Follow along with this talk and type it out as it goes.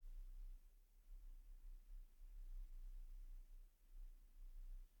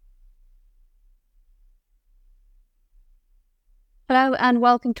Hello and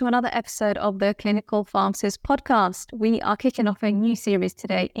welcome to another episode of the Clinical Pharmacist podcast. We are kicking off a new series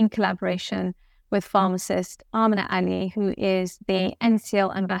today in collaboration with pharmacist Amina Ali, who is the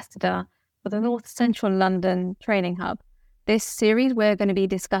NCL ambassador for the North Central London Training Hub. This series, we're going to be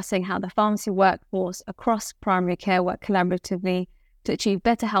discussing how the pharmacy workforce across primary care work collaboratively to achieve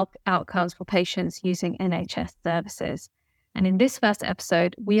better health outcomes for patients using NHS services. And in this first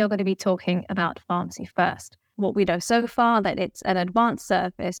episode, we are going to be talking about Pharmacy First. What we know so far, that it's an advanced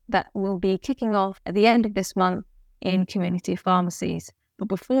service that will be kicking off at the end of this month in community pharmacies. But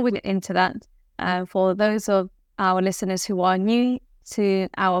before we get into that, for those of our listeners who are new to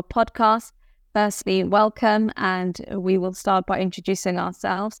our podcast, firstly, welcome, and we will start by introducing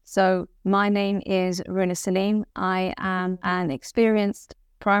ourselves. So my name is Runa Salim. I am an experienced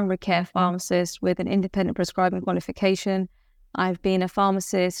primary care pharmacist with an independent prescribing qualification. I've been a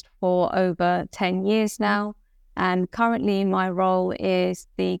pharmacist for over 10 years now. And currently my role is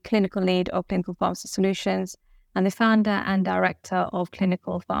the clinical lead of Clinical Pharmacist Solutions and the founder and director of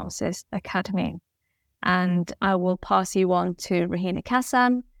Clinical Pharmacist Academy. And I will pass you on to Rahina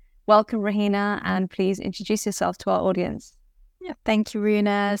Kassam. Welcome, Rahina, and please introduce yourself to our audience. Yeah, thank you,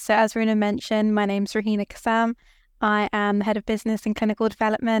 Runa. So as Runa mentioned, my name's Rahina Kassam. I am the head of business and clinical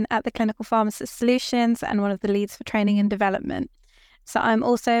development at the Clinical Pharmacist Solutions and one of the leads for training and development. So I'm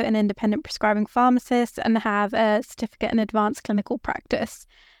also an independent prescribing pharmacist and have a certificate in advanced clinical practice.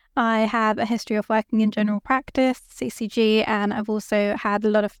 I have a history of working in general practice, CCG, and I've also had a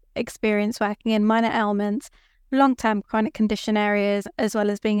lot of experience working in minor ailments, long-term chronic condition areas, as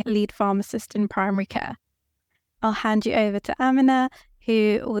well as being a lead pharmacist in primary care. I'll hand you over to Amina,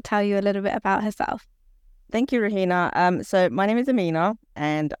 who will tell you a little bit about herself. Thank you, Rahina. So my name is Amina,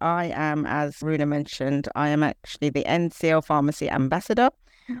 and I am, as Runa mentioned, I am actually the NCL Pharmacy Ambassador.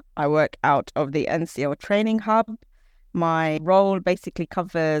 I work out of the NCL Training Hub. My role basically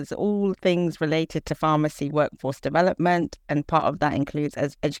covers all things related to pharmacy workforce development, and part of that includes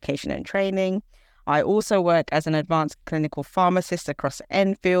as education and training. I also work as an advanced clinical pharmacist across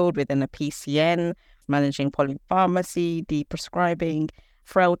Enfield within a PCN, managing polypharmacy, de-prescribing,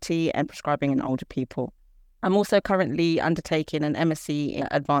 frailty, and prescribing in older people. I'm also currently undertaking an MSc in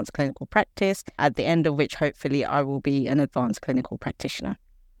Advanced Clinical Practice, at the end of which hopefully I will be an advanced clinical practitioner.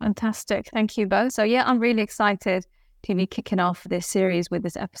 Fantastic. Thank you both. So I'm really excited to be kicking off this series with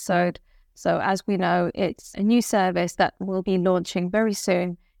this episode. So as we know, it's a new service that will be launching very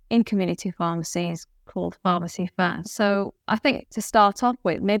soon in community pharmacies called Pharmacy First. So I think to start off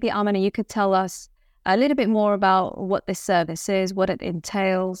with, maybe Amina, you could tell us a little bit more about what this service is, what it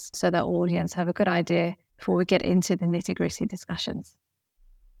entails, so that audience have a good idea before we get into the nitty-gritty discussions.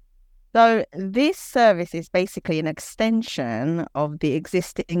 So this service is basically an extension of the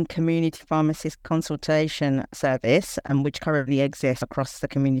existing community pharmacist consultation service, which currently exists across the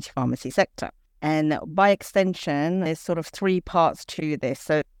community pharmacy sector. And by extension, there's sort of three parts to this.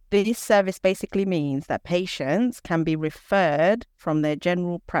 So this service basically means that patients can be referred from their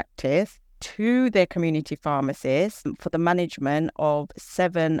general practice to their community pharmacist for the management of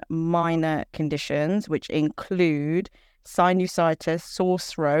 7 minor conditions, which include sinusitis, sore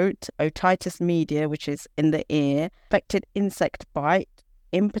throat, otitis media, which is in the ear, affected insect bite,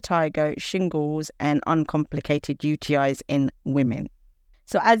 impetigo, shingles, and uncomplicated UTIs in women.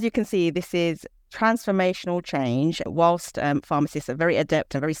 So as you can see, this is transformational change, whilst pharmacists are very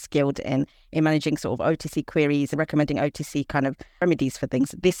adept and very skilled in managing sort of OTC queries and recommending OTC kind of remedies for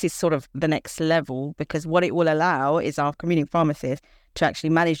things. This is sort of the next level, because what it will allow is our community pharmacists to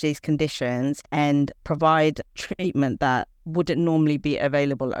actually manage these conditions and provide treatment that wouldn't normally be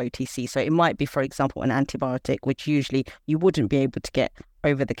available OTC. So it might be, for example, an antibiotic, which usually you wouldn't be able to get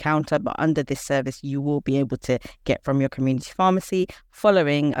over the counter, but under this service, you will be able to get from your community pharmacy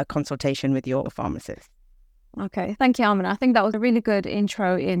following a consultation with your pharmacist. Okay, thank you, Amina. I think that was a really good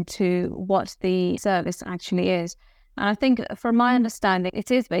intro into what the service actually is. And I think from my understanding,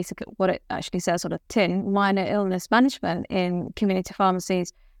 it is basically what it actually says on a tin, minor illness management in community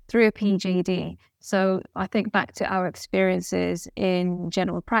pharmacies through a PGD. So I think back to our experiences in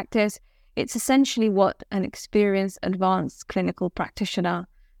general practice, it's essentially what an experienced advanced clinical practitioner,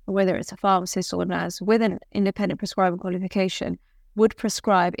 whether it's a pharmacist or a nurse with an independent prescribing qualification, would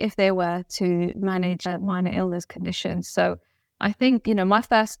prescribe if they were to manage a minor illness condition. So I think, my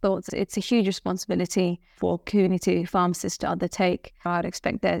first thoughts, it's a huge responsibility for community pharmacists to undertake. I'd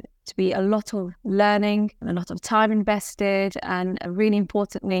expect there to be a lot of learning, a lot of time invested, and really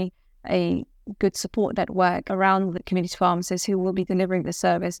importantly, a good support network around the community pharmacists who will be delivering the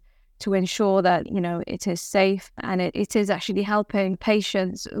service to ensure that, it is safe and it is actually helping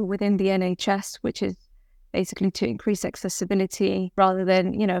patients within the NHS, which is basically to increase accessibility rather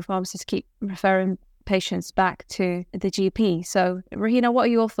than, pharmacists keep referring patients back to the GP. So, Rahina, what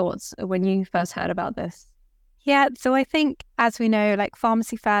are your thoughts when you first heard about this? Yeah, so I think, as we know, like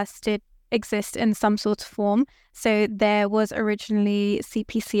Pharmacy First did exist in some sort of form. So there was originally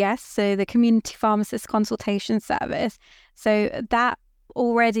CPCS, so the Community Pharmacist Consultation Service. So that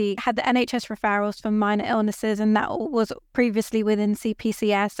already had the NHS referrals for minor illnesses, and that was previously within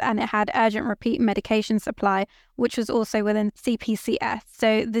CPCS, and it had urgent repeat medication supply, which was also within CPCS.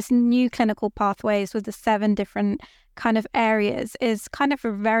 So this new clinical pathways with the 7 different kind of areas is kind of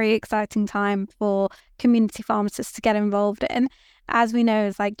a very exciting time for community pharmacists to get involved in. As we know,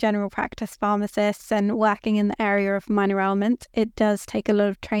 as like general practice pharmacists and working in the area of minor ailments, it does take a lot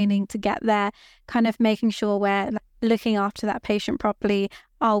of training to get there, kind of making sure we're looking after that patient properly.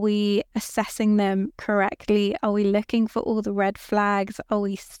 Are we assessing them correctly? Are we looking for all the red flags? Are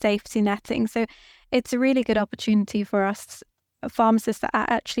we safety netting? So it's a really good opportunity for us pharmacists that are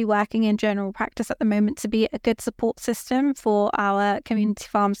actually working in general practice at the moment to be a good support system for our community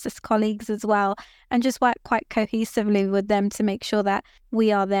pharmacist colleagues as well, and just work quite cohesively with them to make sure that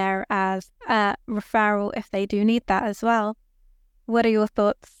we are there as a referral if they do need that as well. What are your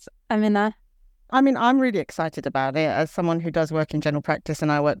thoughts, Amina? I mean, I'm really excited about it as someone who does work in general practice, and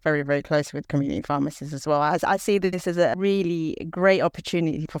I work very, very closely with community pharmacists as well. As I see this as a really great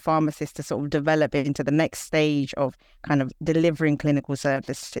opportunity for pharmacists to sort of develop it into the next stage of kind of delivering clinical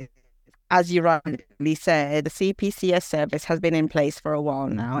services. As you rightly said, the CPCS service has been in place for a while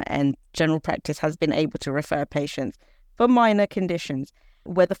now, and general practice has been able to refer patients for minor conditions,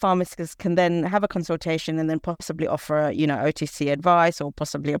 where the pharmacist can then have a consultation and then possibly offer, OTC advice or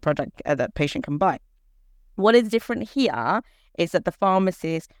possibly a product that patient can buy. What is different here is that the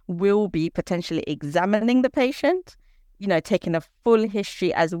pharmacist will be potentially examining the patient, taking a full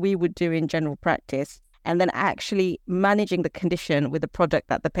history as we would do in general practice, and then actually managing the condition with a product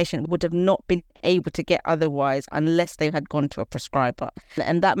that the patient would have not been able to get otherwise unless they had gone to a prescriber.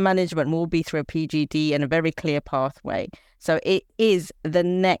 And that management will be through a PGD and a very clear pathway. So it is the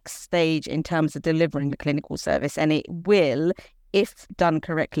next stage in terms of delivering the clinical service, and it will, if done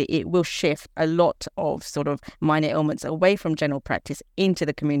correctly, it will shift a lot of sort of minor ailments away from general practice into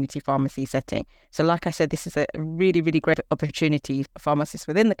the community pharmacy setting. So like I said, this is a really, really great opportunity for pharmacists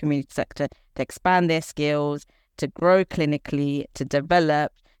within the community sector to expand their skills, to grow clinically, to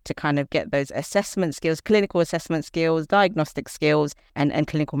develop, to kind of get those assessment skills, clinical assessment skills, diagnostic skills, and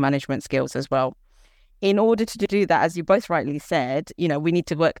clinical management skills as well. In order to do that, as you both rightly said, we need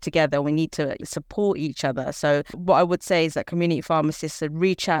to work together. We need to support each other. So what I would say is that community pharmacists should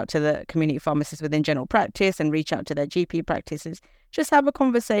reach out to the community pharmacists within general practice and reach out to their GP practices. Just have a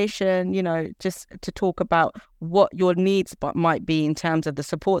conversation, just to talk about what your needs might be in terms of the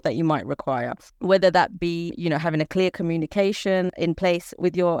support that you might require. Whether that be, having a clear communication in place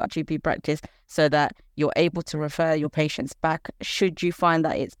with your GP practice so that you're able to refer your patients back should you find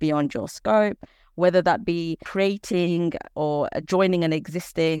that it's beyond your scope. Whether that be creating or joining an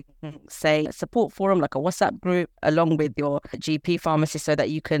existing, say, support forum like a WhatsApp group along with your GP pharmacist so that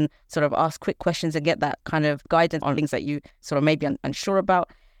you can sort of ask quick questions and get that kind of guidance on things that you sort of may be unsure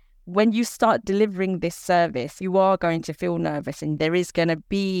about. When you start delivering this service, you are going to feel nervous, and there is going to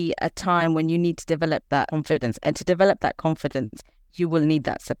be a time when you need to develop that confidence. And to develop that confidence, you will need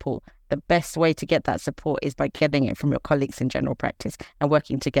that support. The best way to get that support is by getting it from your colleagues in general practice and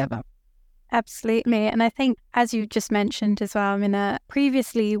working together. Absolutely. And I think, as you just mentioned as well, Amina,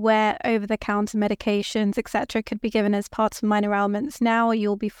 previously where over-the-counter medications, etc., could be given as part of minor ailments, now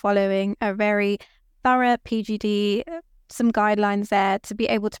you'll be following a very thorough PGD, some guidelines there to be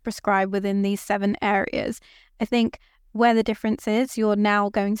able to prescribe within these 7 areas. I think where the difference is, you're now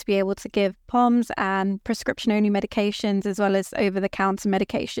going to be able to give POMs and prescription-only medications as well as over-the-counter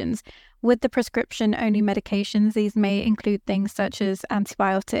medications. With the prescription-only medications, these may include things such as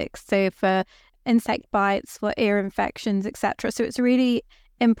antibiotics, so for insect bites, for ear infections, etc. So it's really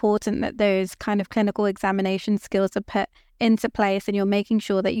important that those kind of clinical examination skills are put into place, and you're making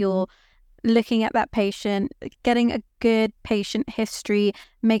sure that you're looking at that patient, getting a good patient history,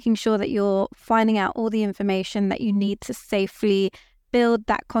 making sure that you're finding out all the information that you need to safely build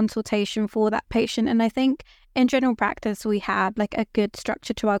that consultation for that patient. And I think in general practice, we have like a good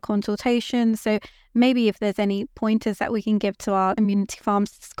structure to our consultation. So maybe if there's any pointers that we can give to our community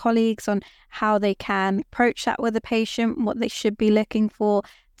pharmacist colleagues on how they can approach that with a patient, what they should be looking for,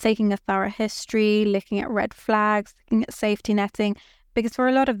 taking a thorough history, looking at red flags, looking at safety netting. Because for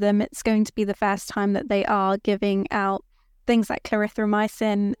a lot of them, it's going to be the first time that they are giving out things like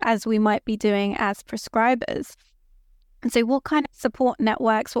clarithromycin, as we might be doing as prescribers. And so what kind of support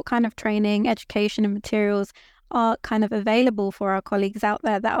networks, what kind of training, education and materials are kind of available for our colleagues out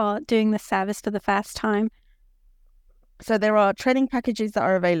there that are doing this service for the first time? So there are training packages that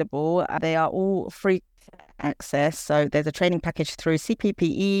are available. They are all free access. So there's a training package through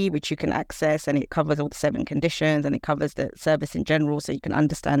CPPE, which you can access, and it covers all the 7 conditions, and it covers the service in general, so you can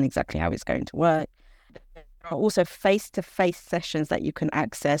understand exactly how it's going to work. There are also face-to-face sessions that you can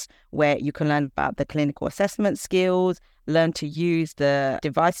access where you can learn about the clinical assessment skills, learn to use the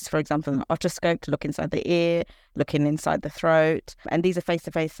devices, for example, an otoscope to look inside the ear, looking inside the throat. And these are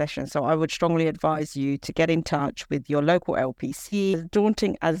face-to-face sessions. So I would strongly advise you to get in touch with your local LPC. As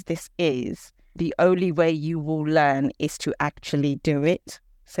daunting as this is, the only way you will learn is to actually do it.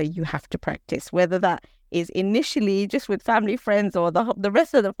 So you have to practice, whether that is initially just with family, friends, or the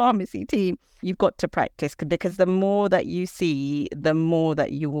rest of the pharmacy team. You've got to practice, because the more that you see, the more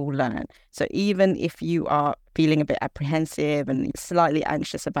that you will learn. So even if you are feeling a bit apprehensive and slightly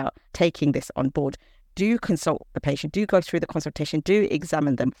anxious about taking this on board, do consult the patient, do go through the consultation, do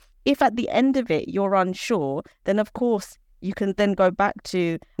examine them. If at the end of it you're unsure, then of course you can then go back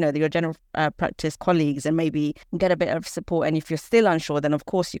to your general practice colleagues and maybe get a bit of support. And if you're still unsure, then of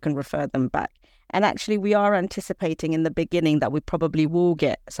course you can refer them back. And actually, we are anticipating in the beginning that we probably will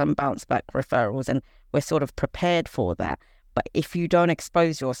get some bounce back referrals, and we're sort of prepared for that. But if you don't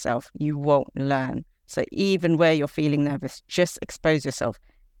expose yourself, you won't learn. So even where you're feeling nervous, just expose yourself.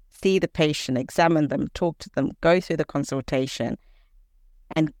 See the patient, examine them, talk to them, go through the consultation,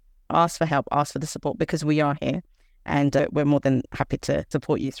 and ask for help, ask for the support, because we are here. And we're more than happy to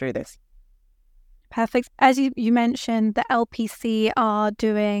support you through this. Perfect. As you mentioned, the LPC are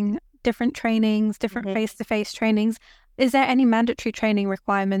doing different trainings, different face-to-face trainings. Is there any mandatory training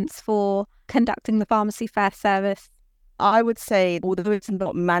requirements for conducting the pharmacy first service? I would say, although it's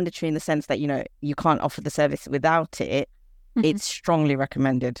not mandatory in the sense that, you can't offer the service without it, it's strongly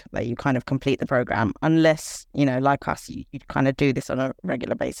recommended that you kind of complete the program, unless, like us, you kind of do this on a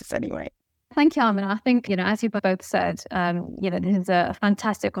regular basis anyway. Thank you, Amina. I think, as you both said, this is a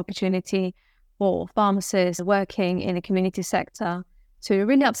fantastic opportunity for pharmacists working in the community sector to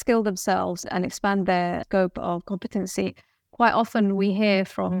really upskill themselves and expand their scope of competency. Quite often we hear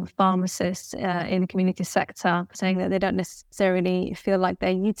from pharmacists in the community sector saying that they don't necessarily feel like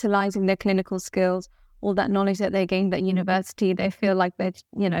they're utilizing their clinical skills, all that knowledge that they gained at university. They feel like they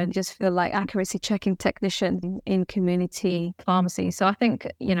just feel like accuracy checking technicians in community pharmacy. So I think,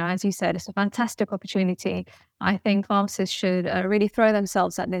 as you said, it's a fantastic opportunity. I think pharmacists should really throw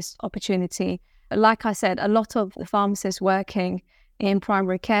themselves at this opportunity. Like I said, a lot of the pharmacists working in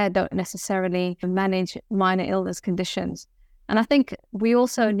primary care don't necessarily manage minor illness conditions. And I think we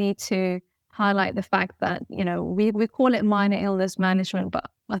also need to highlight the fact that, we call it minor illness management, but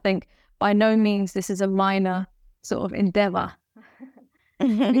I think by no means this is a minor sort of endeavor,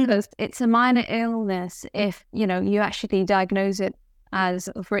 because it's a minor illness if, you actually diagnose it as,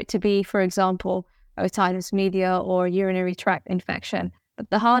 for it to be, for example, otitis media or urinary tract infection. But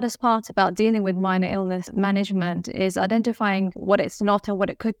the hardest part about dealing with minor illness management is identifying what it's not and what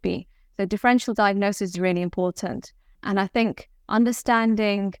it could be. So differential diagnosis is really important. And I think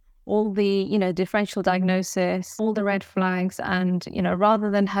understanding all the, differential diagnosis, all the red flags, and,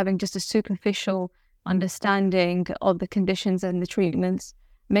 rather than having just a superficial understanding of the conditions and the treatments,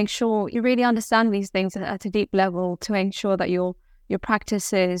 make sure you really understand these things at a deep level to ensure that your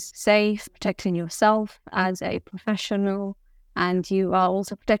practice is safe, protecting yourself as a professional, and you are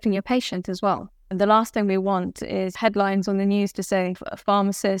also protecting your patient as well. And the last thing we want is headlines on the news to say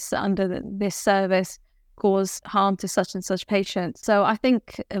pharmacists under this service cause harm to such and such patients. So I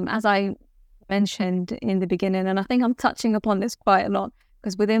think, as I mentioned in the beginning, and I think I'm touching upon this quite a lot,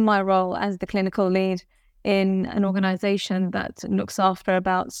 because within my role as the clinical lead in an organization that looks after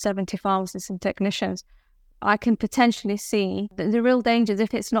about 70 pharmacists and technicians, I can potentially see the real dangers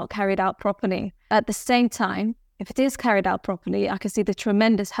if it's not carried out properly. At the same time, if it is carried out properly, I can see the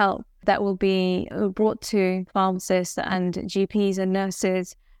tremendous help that will be brought to pharmacists and GPs and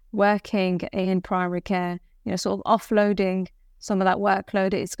nurses working in primary care, sort of offloading some of that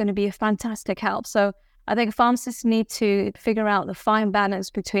workload. It's going to be a fantastic help. So I think pharmacists need to figure out the fine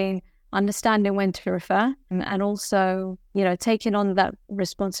balance between understanding when to refer and also, taking on that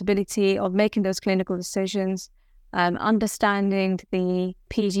responsibility of making those clinical decisions, understanding the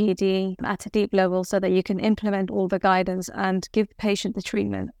PGD at a deep level so that you can implement all the guidance and give the patient the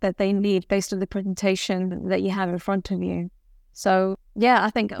treatment that they need based on the presentation that you have in front of you. So, I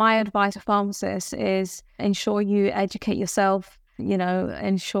think my advice to pharmacists is ensure you educate yourself,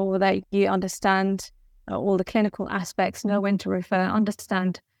 ensure that you understand all the clinical aspects, know when to refer,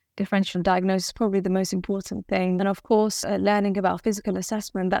 understand differential diagnosis is probably the most important thing. And of course, learning about physical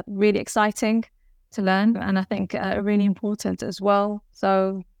assessment, that's really exciting to learn. And I think really important as well.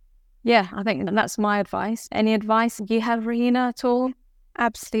 So yeah, I think that's my advice. Any advice you have, Rahina, at all?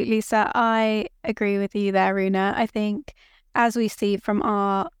 Absolutely. So I agree with you there, Runa. I think as we see from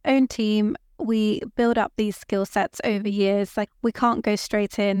our own team, we build up these skill sets over years. Like, we can't go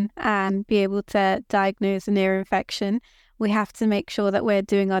straight in and be able to diagnose an ear infection. We have to make sure that we're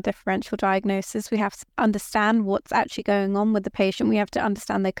doing our differential diagnosis. We have to understand what's actually going on with the patient. We have to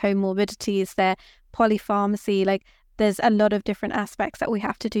understand their comorbidities, their polypharmacy. Like, there's a lot of different aspects that we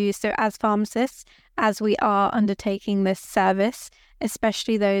have to do. So as pharmacists, as we are undertaking this service,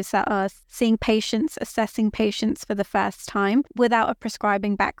 especially those that are seeing patients, assessing patients for the first time without a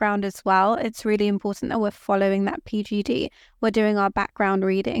prescribing background as well, it's really important that we're following that PGD. We're doing our background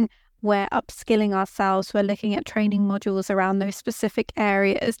reading. We're upskilling ourselves. We're looking at training modules around those specific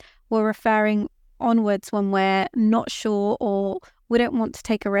areas. We're referring onwards when we're not sure or we don't want to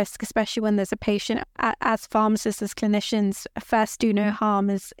take a risk, especially when there's a patient. As pharmacists, as clinicians, first do no harm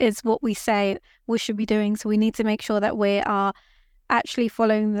is what we say we should be doing. So we need to make sure that we are actually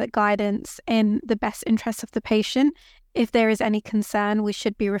following the guidance in the best interest of the patient. If there is any concern, we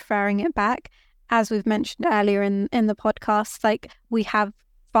should be referring it back. As we've mentioned earlier in the podcast, like, we have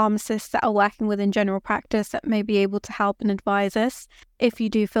pharmacists that are working within general practice that may be able to help and advise us. If you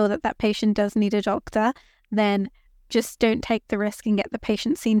do feel that that patient does need a doctor, then just don't take the risk and get the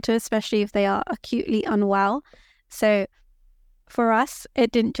patient seen to, especially if they are acutely unwell. So for us,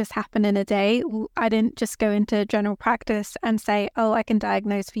 it didn't just happen in a day. I didn't just go into general practice and say, oh, I can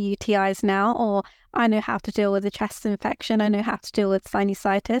diagnose for UTIs now, or I know how to deal with a chest infection, I know how to deal with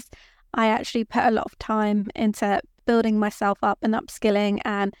sinusitis. I actually put a lot of time into building myself up and upskilling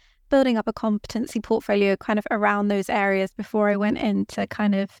and building up a competency portfolio kind of around those areas before I went in to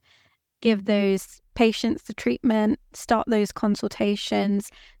kind of give those patients the treatment, start those consultations.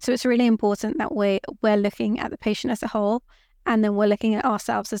 So it's really important that we're looking at the patient as a whole, and then we're looking at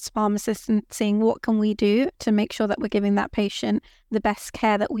ourselves as pharmacists and seeing what can we do to make sure that we're giving that patient the best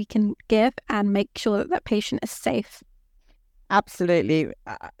care that we can give and make sure that that patient is safe. Absolutely.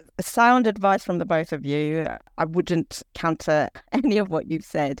 Sound advice from the both of you. I wouldn't counter any of what you've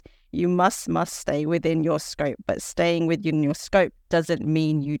said. You must stay within your scope, but staying within your scope doesn't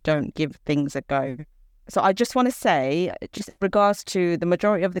mean you don't give things a go. So I just want to say, just in regards to the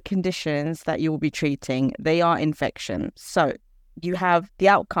majority of the conditions that you will be treating, they are infections. So you have the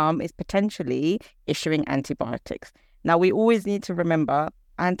outcome is potentially issuing antibiotics. Now, we always need to remember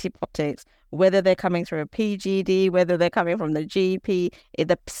antibiotics, whether they're coming through a PGD, whether they're coming from the GP,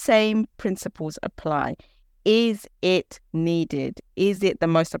 the same principles apply. Is it needed? Is it the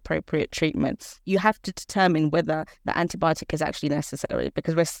most appropriate treatment? You have to determine whether the antibiotic is actually necessary,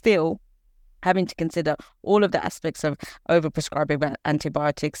 because we're still having to consider all of the aspects of overprescribing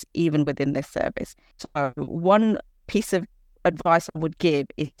antibiotics, even within this service. So one piece of advice I would give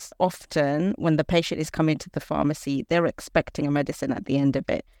is, often when the patient is coming to the pharmacy, they're expecting a medicine at the end of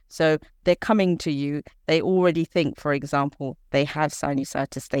it. So they're coming to you, they already think, for example, they have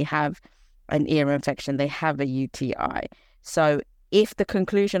sinusitis, they have an ear infection, they have a UTI. So if the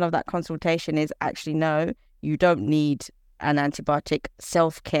conclusion of that consultation is actually no, you don't need an antibiotic,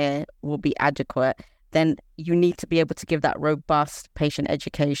 self-care will be adequate, then you need to be able to give that robust patient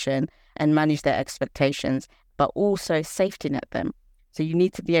education and manage their expectations, but also safety net them. So you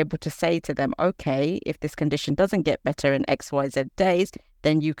need to be able to say to them, okay, if this condition doesn't get better in XYZ days,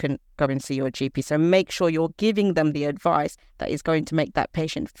 then you can go and see your GP. So make sure you're giving them the advice that is going to make that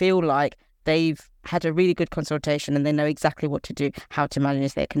patient feel like they've had a really good consultation and they know exactly what to do, how to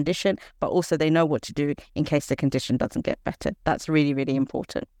manage their condition, but also they know what to do in case the condition doesn't get better. That's really, really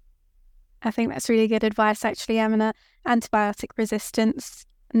important. I think that's really good advice, actually, Amina. Antibiotic resistance,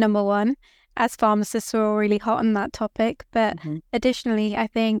 number one. As pharmacists, we're all really hot on that topic. But additionally, I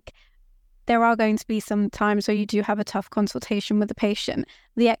think there are going to be some times where you do have a tough consultation with the patient.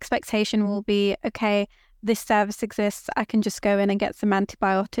 The expectation will be, okay, this service exists, I can just go in and get some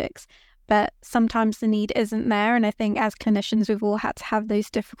antibiotics. But sometimes the need isn't there. And I think as clinicians, we've all had to have those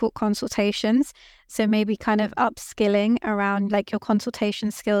difficult consultations. So maybe kind of upskilling around like your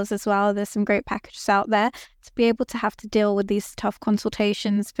consultation skills as well. There's some great packages out there to be able to have to deal with these tough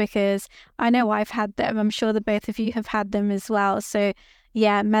consultations, because I know I've had them. I'm sure that both of you have had them as well. So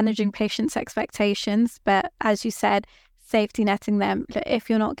yeah, managing patients' expectations. But as you said, safety netting them. If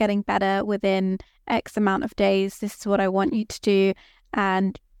you're not getting better within X amount of days, this is what I want you to do.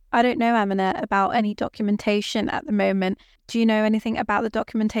 And I don't know, Amina, about any documentation at the moment. Do you know anything about the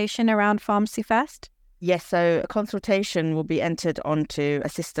documentation around Pharmacy First? Yes, so a consultation will be entered onto a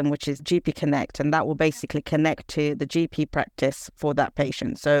system which is GP Connect, and that will basically connect to the GP practice for that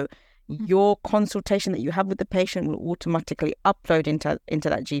patient. So your consultation that you have with the patient will automatically upload into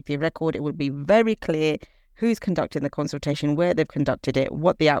that GP record. It will be very clear who's conducting the consultation, where they've conducted it,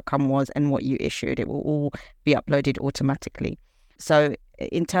 what the outcome was, and what you issued. It will all be uploaded automatically. So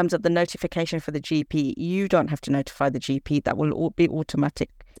in terms of the notification for the GP, you don't have to notify the GP. That will all be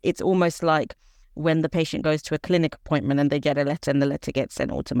automatic. It's almost like when the patient goes to a clinic appointment and they get a letter and the letter gets sent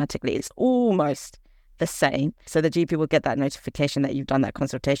automatically. It's almost the same. So the GP will get that notification that you've done that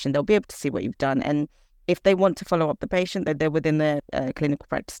consultation. They'll be able to see what you've done. And if they want to follow up the patient, they're within their clinical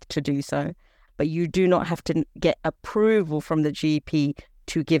practice to do so. But you do not have to get approval from the GP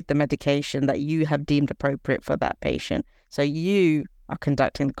to give the medication that you have deemed appropriate for that patient. So you are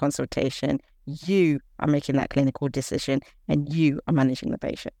conducting the consultation, you are making that clinical decision, and you are managing the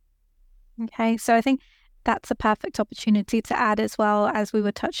patient. Okay, so I think that's a perfect opportunity to add, as well, as we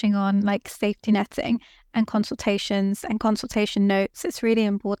were touching on, like safety netting and consultations and consultation notes. It's really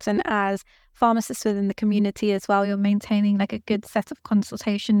important as pharmacists within the community as well. You're maintaining like a good set of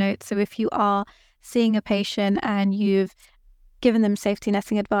consultation notes. So if you are seeing a patient and you've given them safety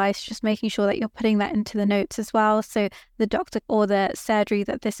netting advice, just making sure that you're putting that into the notes as well. So the doctor or the surgery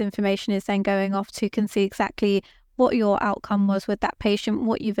that this information is then going off to can see exactly what your outcome was with that patient,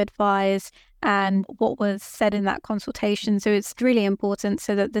 what you've advised, and what was said in that consultation. So it's really important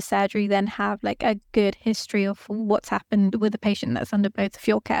so that the surgery then have like a good history of what's happened with the patient that's under both of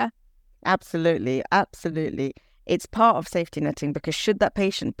your care. Absolutely. It's part of safety netting, because should that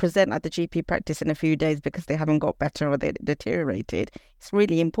patient present at the GP practice in a few days because they haven't got better or they deteriorated, it's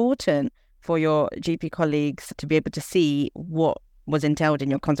really important for your GP colleagues to be able to see what was entailed in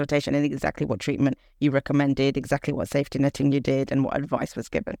your consultation and exactly what treatment you recommended, exactly what safety netting you did, and what advice was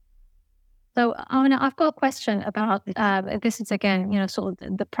given. So, Amina, I've got a question about this is again, sort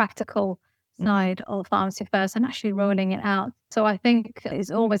of the practical side of Pharmacy First and actually rolling it out. So I think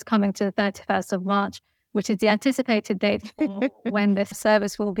it's always coming to the 31st of March, which is the anticipated date for when this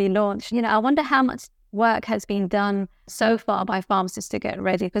service will be launched. I wonder how much work has been done so far by pharmacists to get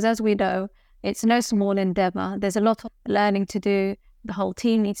ready, because as we know, it's no small endeavor. There's a lot of learning to do. The whole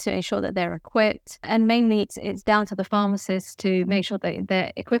team needs to ensure that they're equipped. And mainly it's down to the pharmacists to make sure that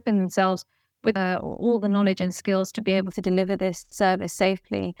they're equipping themselves with all the knowledge and skills to be able to deliver this service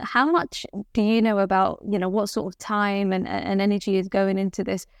safely. How much do you know about, what sort of time and energy is going into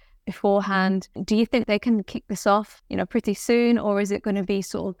this beforehand? Do you think they can kick this off, pretty soon? Or is it going to be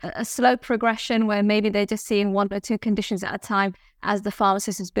sort of a slow progression where maybe they're just seeing one or two conditions at a time as the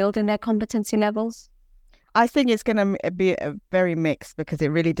pharmacist is building their competency levels? I think it's going to be a very mixed, because it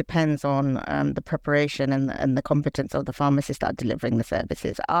really depends on the preparation and the competence of the pharmacists that are delivering the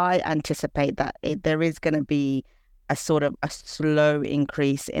services. I anticipate that there is going to be a sort of a slow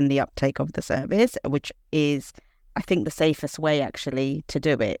increase in the uptake of the service, which is, I think, the safest way actually to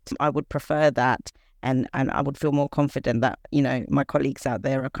do it. I would prefer that, and I would feel more confident that, my colleagues out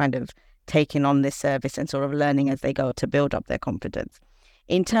there are kind of taking on this service and sort of learning as they go to build up their confidence.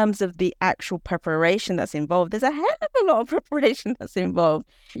 In terms of the actual preparation that's involved, there's a hell of a lot of preparation that's involved.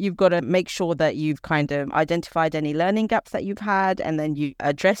 You've got to make sure that you've kind of identified any learning gaps that you've had, and then you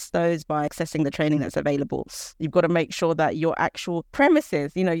address those by accessing the training that's available. You've got to make sure that your actual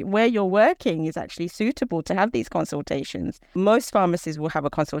premises, where you're working, is actually suitable to have these consultations. Most pharmacies will have a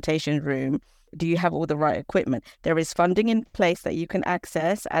consultation room. Do you have all the right equipment? There is funding in place that you can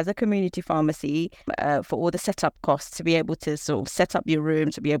access as a community pharmacy for all the setup costs, to be able to sort of set up your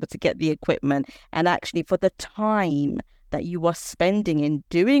room, to be able to get the equipment, and actually for the time that you are spending in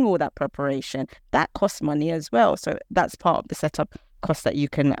doing all that preparation, that costs money as well. So that's part of the setup cost that you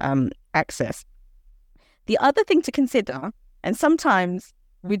can access. The other thing to consider, and sometimes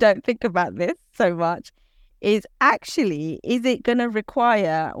we don't think about this so much, is it going to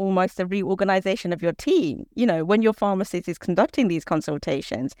require almost a reorganization of your team? When your pharmacist is conducting these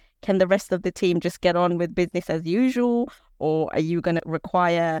consultations, can the rest of the team just get on with business as usual? Or are you going to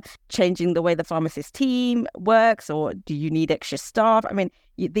require changing the way the pharmacist team works? Or do you need extra staff? I mean,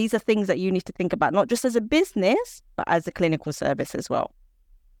 these are things that you need to think about, not just as a business, but as a clinical service as well.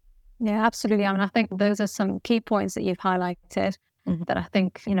 Yeah, absolutely. I think those are some key points that you've highlighted that I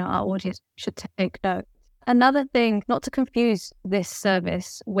think, our audience should take note. Another thing, not to confuse this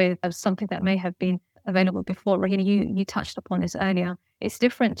service with something that may have been available before. Rahina, you touched upon this earlier. It's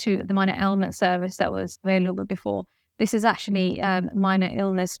different to the minor ailment service that was available before. This is actually minor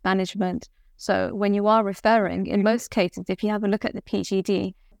illness management. So when you are referring, in most cases, if you have a look at the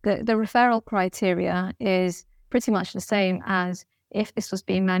PGD, the referral criteria is pretty much the same as if this was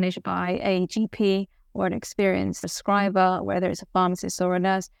being managed by a GP or an experienced prescriber, whether it's a pharmacist or a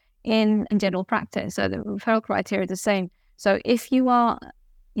nurse, in general practice. So the referral criteria is the same. So if you are,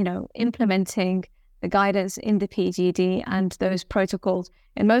 implementing the guidance in the PGD and those protocols,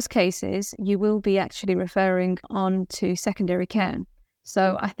 in most cases, you will be actually referring on to secondary care.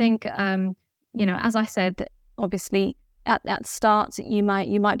 So I think, as I said, obviously at start, you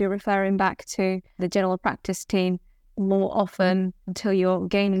might be referring back to the general practice team more often until you're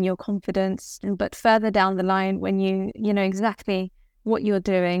gaining your confidence. But further down the line, when you know exactly what you're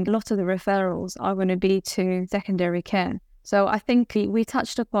doing, a lot of the referrals are going to be to secondary care. So I think we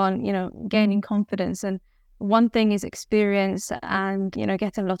touched upon, gaining confidence. And one thing is experience and,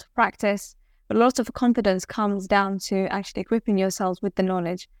 getting a lot of practice. But a lot of confidence comes down to actually equipping yourselves with the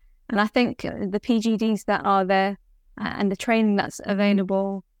knowledge. And I think the PGDs that are there and the training that's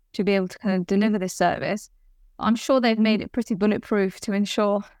available to be able to kind of deliver this service, I'm sure they've made it pretty bulletproof to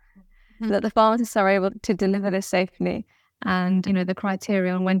ensure that the pharmacists are able to deliver this safely. And, the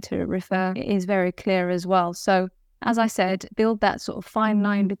criteria on when to refer is very clear as well. So, as I said, build that sort of fine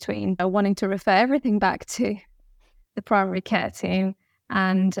line between wanting to refer everything back to the primary care team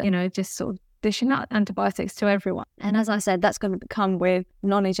and, just sort of dishing out antibiotics to everyone. And as I said, that's going to come with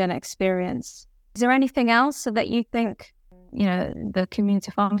knowledge and experience. Is there anything else that you think, the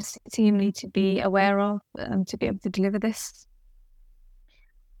community pharmacy team need to be aware of to be able to deliver this?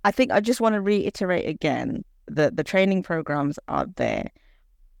 I think I just want to reiterate again that the training programs are there.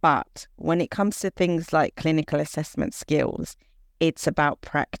 But when it comes to things like clinical assessment skills, it's about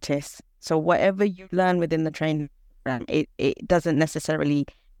practice. So whatever you learn within the training program, it doesn't necessarily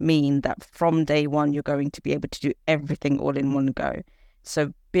mean that from day one, you're going to be able to do everything all in one go.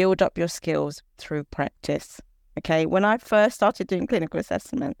 So build up your skills through practice. Okay. When I first started doing clinical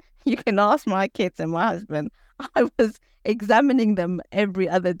assessment, you can ask my kids and my husband, I was examining them every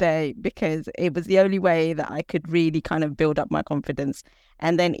other day because it was the only way that I could really kind of build up my confidence.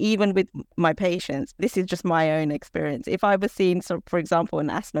 And then even with my patients, this is just my own experience. If I was seeing, so for example,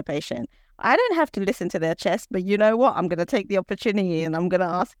 an asthma patient, I don't have to listen to their chest, but you know what? I'm going to take the opportunity and I'm going to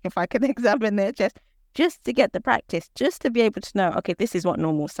ask if I can examine their chest just to get the practice, just to be able to know, okay, this is what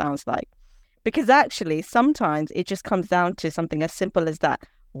normal sounds like. Because actually, sometimes it just comes down to something as simple as that.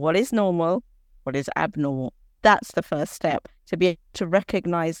 What is normal? What is abnormal? That's the first step, to be able to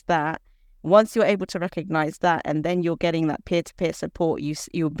recognize that. Once you're able to recognize that, and then you're getting that peer-to-peer support,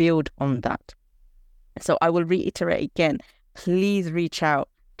 you build on that. So I will reiterate again, please reach out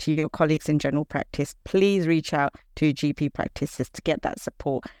to your colleagues in general practice. Please reach out to GP practices to get that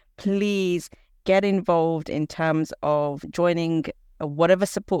support. Please get involved in terms of joining whatever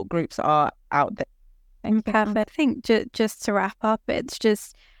support groups are out there. Perfect. I think just to wrap up, it's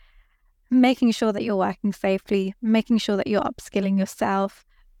just making sure that you're working safely, making sure that you're upskilling yourself.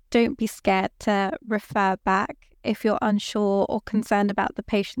 Don't be scared to refer back if you're unsure or concerned about the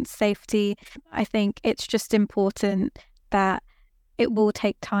patient's safety. I think it's just important that it will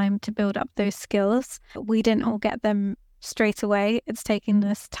take time to build up those skills. We didn't all get them straight away. It's taken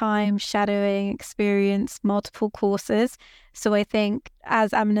us time, shadowing, experience, multiple courses. So I think,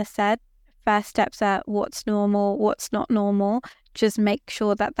 as Amina said, first steps are what's normal, what's not normal. Just make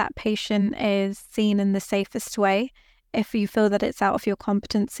sure that that patient is seen in the safest way. If you feel that it's out of your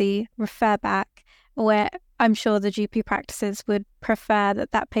competency, refer back, where I'm sure the GP practices would prefer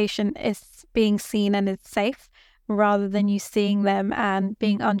that that patient is being seen and is safe, rather than you seeing them and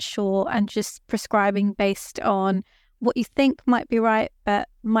being unsure and just prescribing based on what you think might be right, but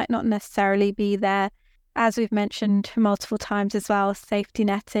might not necessarily be there. As we've mentioned multiple times as well, safety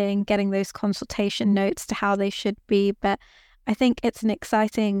netting, getting those consultation notes to how they should be. But I think it's an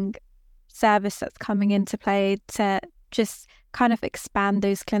exciting service that's coming into play to just kind of expand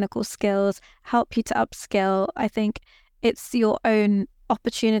those clinical skills, help you to upskill. I think it's your own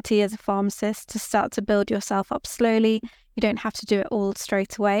opportunity as a pharmacist to start to build yourself up slowly. You don't have to do it all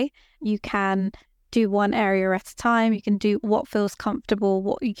straight away. You can do one area at a time. You can do what feels comfortable,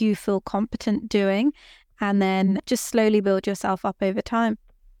 what you feel competent doing, and then just slowly build yourself up over time.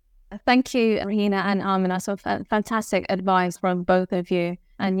 Thank you, Rahina and Amina. So fantastic advice from both of you.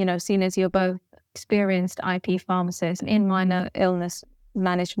 And, seeing as you're both experienced IP pharmacists in minor illness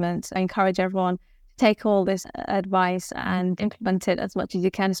management, I encourage everyone to take all this advice and implement it as much as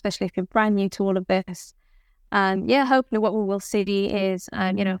you can, especially if you're brand new to all of this. And hopefully what we will see is,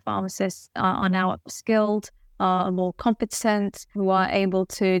 pharmacists are now upskilled, are more competent, who are able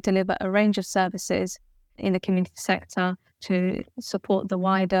to deliver a range of services in the community sector to support the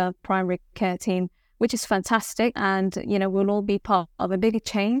wider primary care team, which is fantastic. And, we'll all be part of a bigger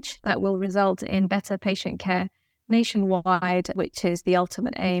change that will result in better patient care nationwide, which is the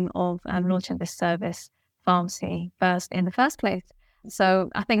ultimate aim of launching this service, Pharmacy First, in the first place. So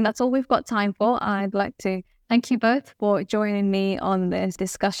I think that's all we've got time for. I'd like to thank you both for joining me on this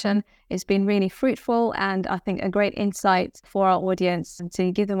discussion. It's been really fruitful and I think a great insight for our audience and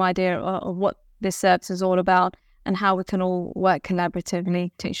to give them an idea of what this service is all about and how we can all work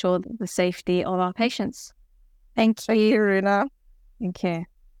collaboratively to ensure the safety of our patients. Thank you, Runa. Thank you.